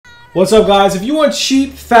What's up, guys? If you want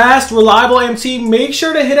cheap, fast, reliable MT, make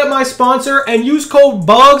sure to hit up my sponsor and use code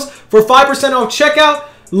BUGS for 5% off checkout.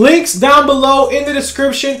 Links down below in the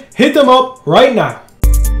description. Hit them up right now.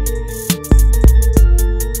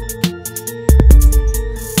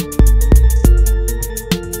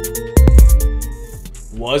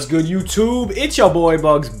 What's good, YouTube? It's your boy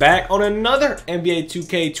Bugs back on another NBA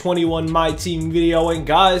 2K21 My Team video. And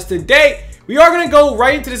guys, today we are going to go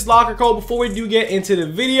right into this locker code before we do get into the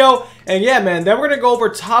video. And yeah, man, then we're going to go over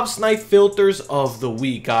top snipe filters of the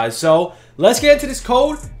week, guys. So let's get into this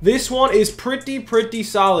code. This one is pretty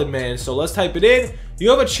solid, man. So let's type it in. You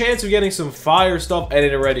have a chance of getting some fire stuff and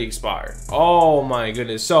it already expired. Oh my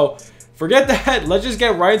goodness. So forget that. Let's just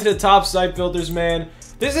get right into the top snipe filters, man.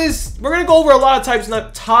 We're going to go over a lot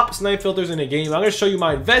of top snipe filters in the game. I'm going to show you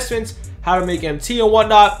my investments, how to make MT and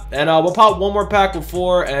whatnot, and we'll pop one more pack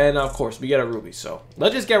before, and of course we get a ruby. So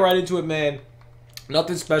let's just get right into it, man.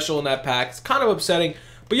 Nothing special in that pack. It's kind of upsetting,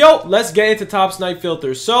 but yo, let's get into top snipe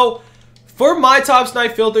filters. So for my top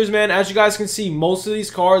snipe filters, man, as you guys can see, most of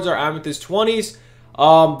these cards are Amethyst 20s.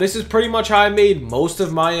 This is pretty much how I made most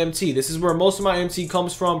of my MT. This is where most of my MT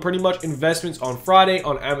comes from. Pretty much investments on Friday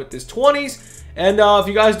on Amethyst 20s. And if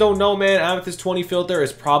you guys don't know, man, Amethyst 20 filter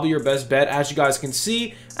is probably your best bet. As you guys can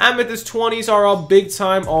see, Amethyst 20s are up big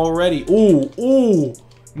time already. Ooh,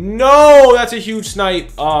 no, that's a huge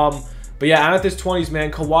snipe. But yeah, Amethyst 20s,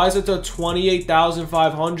 man. Kawhi's at the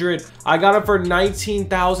 28,500. I got him for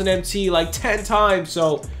 19,000 MT, like 10 times.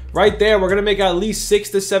 So right there, we're gonna make at least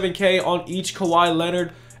 6 to 7K on each Kawhi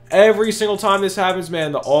Leonard. Every single time this happens,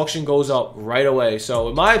 man, the auction goes up right away. So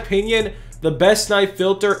in my opinion, the best snipe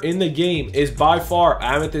filter in the game is by far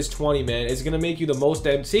Amethyst 20, man. It's going to make you the most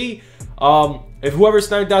MT. If whoever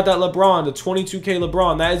sniped out that LeBron, the 22K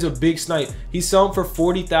LeBron, that is a big snipe. He's selling for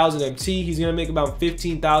 40,000 MT. He's going to make about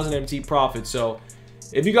 15,000 MT profit. So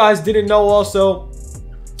if you guys didn't know also,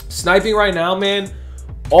 sniping right now, man,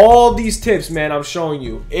 all these tips, man, I'm showing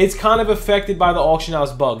you, it's kind of affected by the auction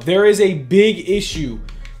house bug. There is a big issue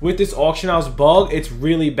with this auction house bug. It's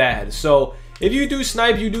really bad. So if you do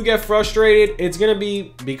snipe, you do get frustrated, it's going to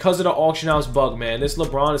be because of the auction house bug, man. This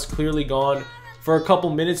LeBron is clearly gone for a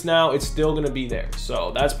couple minutes now. It's still going to be there.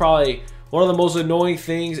 So that's probably one of the most annoying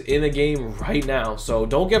things in the game right now. So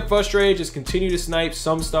don't get frustrated. Just continue to snipe.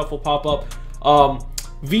 Some stuff will pop up.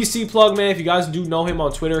 VC Plug, man, if you guys do know him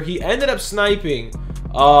on Twitter, he ended up sniping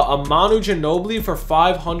a Manu Ginobili for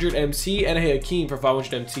 500 MT and a Hakeem for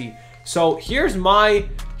 500 MT. So here's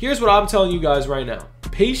what I'm telling you guys right now.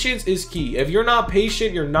 Patience is key. If you're not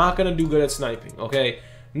patient, you're not going to do good at sniping, okay?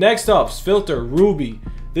 Next up, filter, Ruby.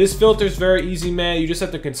 This filter is very easy, man. You just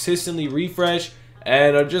have to consistently refresh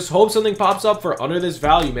and just hope something pops up for under this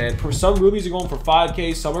value, man. For some Rubies are going for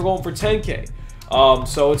 5K, some are going for 10K.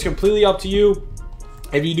 So it's completely up to you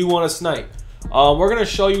if you do want to snipe. We're going to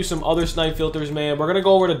show you some other snipe filters, man. We're going to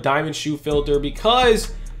go over the diamond shoe filter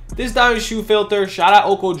because this diamond shoe filter, shout out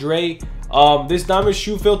Oko Dre. This diamond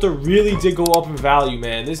shoe filter really did go up in value,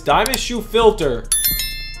 man. This diamond shoe filter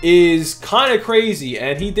is kind of crazy,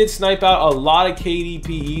 and he did snipe out a lot of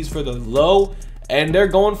KDPEs for the low, and they're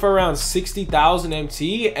going for around 60,000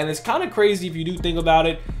 MT, and it's kind of crazy if you do think about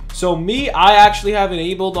it. So me, I actually have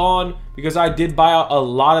enabled on because I did buy out a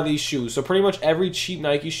lot of these shoes. So pretty much every cheap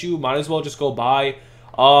Nike shoe, might as well just go buy.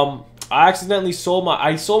 I accidentally sold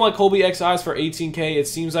my Kobe XIs for 18K. It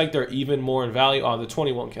seems like they're even more in value on the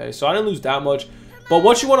 21K. So I didn't lose that much. But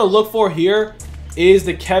what you want to look for here is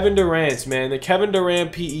the Kevin Durant's, man. The Kevin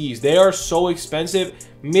Durant PEs. They are so expensive.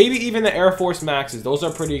 Maybe even the Air Force Maxes. Those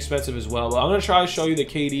are pretty expensive as well. But I'm going to try to show you the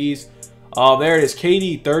KDs. There it is.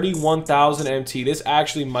 KD 31,000 MT. This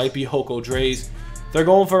actually might be Oko Dre's. They're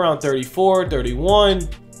going for around 34, 31.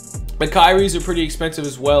 But Kyrie's are pretty expensive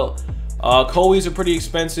as well. Kobe's are pretty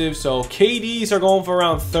expensive, so KDs are going for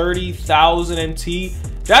around 30,000 MT.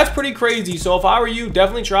 That's pretty crazy. So if I were you,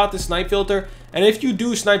 definitely try out the snipe filter. And if you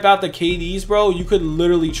do snipe out the KDs, bro, you could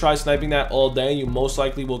literally try sniping that all day. You most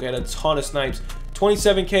likely will get a ton of snipes.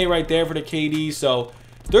 27K right there for the KDs. So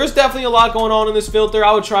there's definitely a lot going on in this filter.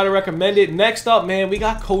 I would try to recommend it. Next up, man, we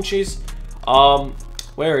got coaches.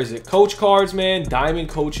 Where is it? Coach cards, man. Diamond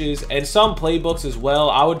coaches and some playbooks as well.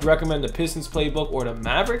 I would recommend the Pistons playbook or the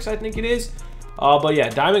Mavericks, I think it is. But yeah,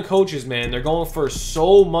 diamond coaches, man. They're going for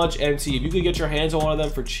so much MT. If you could get your hands on one of them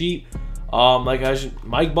for cheap. Mike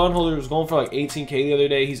Bunholder was going for like 18K the other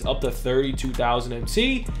day. He's up to 32,000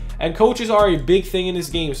 MT. And coaches are a big thing in this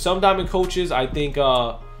game. Some diamond coaches, I think,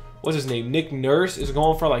 what's his name? Nick Nurse is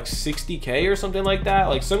going for like 60K or something like that.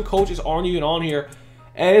 Like some coaches aren't even on here.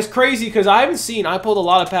 And it's crazy because I pulled a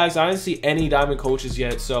lot of packs. I didn't see any diamond coaches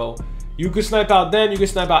yet. So You can snipe out them. You can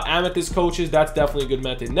snipe out amethyst coaches. That's definitely a good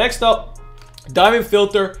method. Next up, diamond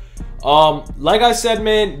filter. Like I said,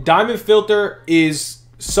 man, diamond filter is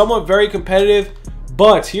somewhat very competitive.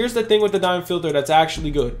 But here's the thing with the diamond filter that's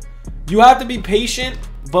actually good. You have to be patient.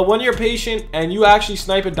 But when you're patient and you actually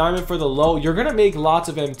snipe a diamond for the low, you're going to make lots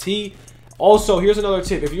of MT. Also, here's another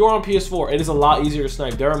tip. If you're on PS4, it is a lot easier to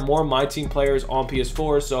snipe. There are more My Team players on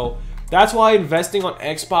PS4, so that's why investing on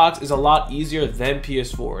Xbox is a lot easier than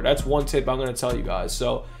PS4. That's one tip I'm going to tell you guys.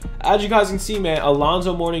 So, as you guys can see, man,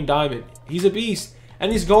 Alonzo Mourning Diamond, he's a beast.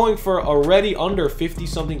 And he's going for already under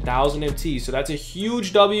 50-something thousand MT. So, that's a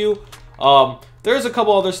huge W. There's a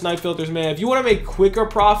couple other snipe filters, man. If you want to make quicker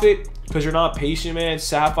profit because you're not patient, man,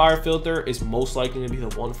 Sapphire filter is most likely to be the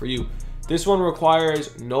one for you. This one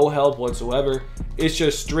requires no help whatsoever. It's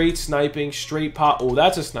just straight sniping, straight pop. Oh,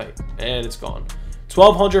 that's a snipe. And it's gone.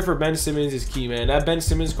 1200 for Ben Simmons is key, man. That Ben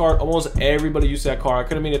Simmons card, almost everybody used that card. I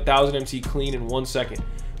could have made 1,000 MT clean in 1 second.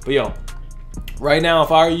 But, yo, right now,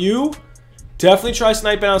 if I were you, definitely try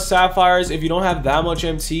sniping out Sapphires. If you don't have that much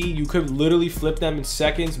MT, you could literally flip them in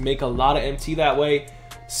seconds, make a lot of MT that way.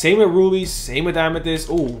 Same with Rubies, same with Amethyst.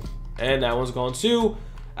 Oh, and that one's gone too.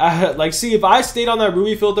 Like, see, if I stayed on that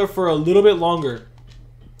Ruby filter for a little bit longer,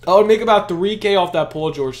 I would make about 3K off that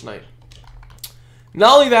Paul George snipe.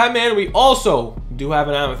 Not only that, man, we also do have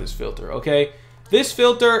an Amethyst filter, okay? This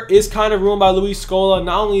filter is kind of ruined by Luis Scola.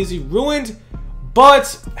 Not only is he ruined,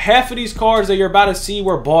 but half of these cards that you're about to see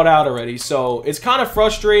were bought out already. So it's kind of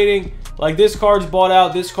frustrating. Like, this card's bought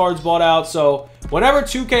out, this card's bought out. So whenever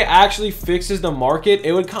 2K actually fixes the market,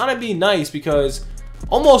 it would kind of be nice because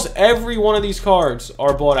almost every one of these cards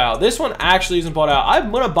are bought out. This one actually isn't bought out.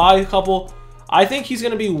 I'm going to buy a couple. I think he's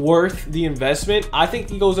going to be worth the investment. I think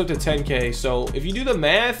he goes up to 10K. So if you do the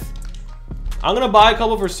math, I'm going to buy a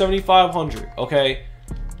couple for 7,500, okay?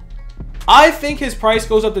 I think his price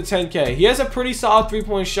goes up to 10K. He has a pretty solid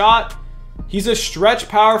three-point shot. He's a stretch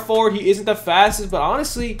power forward. He isn't the fastest, but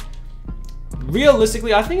honestly,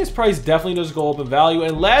 realistically, I think his price definitely does go up in value.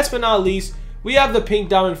 And last but not least, we have the pink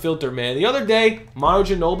diamond filter, man. The other day, Manu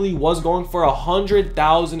Ginobili was going for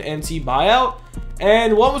 100,000 MT buyout,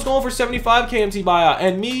 and one was going for 75K MT buyout.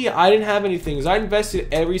 And me, I didn't have anything because I invested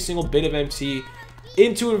every single bit of MT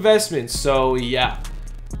into investments. So yeah,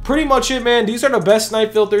 pretty much it, man. These are the best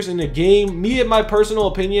snipe filters in the game. Me, in my personal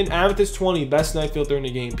opinion, Amethyst 20, best snipe filter in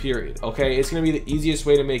the game, period. Okay, it's gonna be the easiest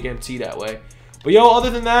way to make MT that way. But yo,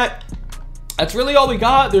 other than that, that's really all we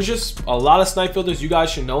got. There's just a lot of snipe filters you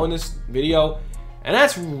guys should know in this video, and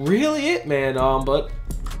that's really it, man. But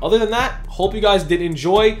other than that, hope you guys did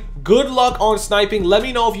enjoy. Good luck on sniping. Let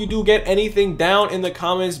me know if you do get anything down in the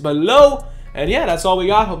comments below. And yeah, that's all we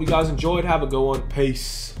got. Hope you guys enjoyed. Have a good one.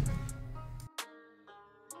 Peace.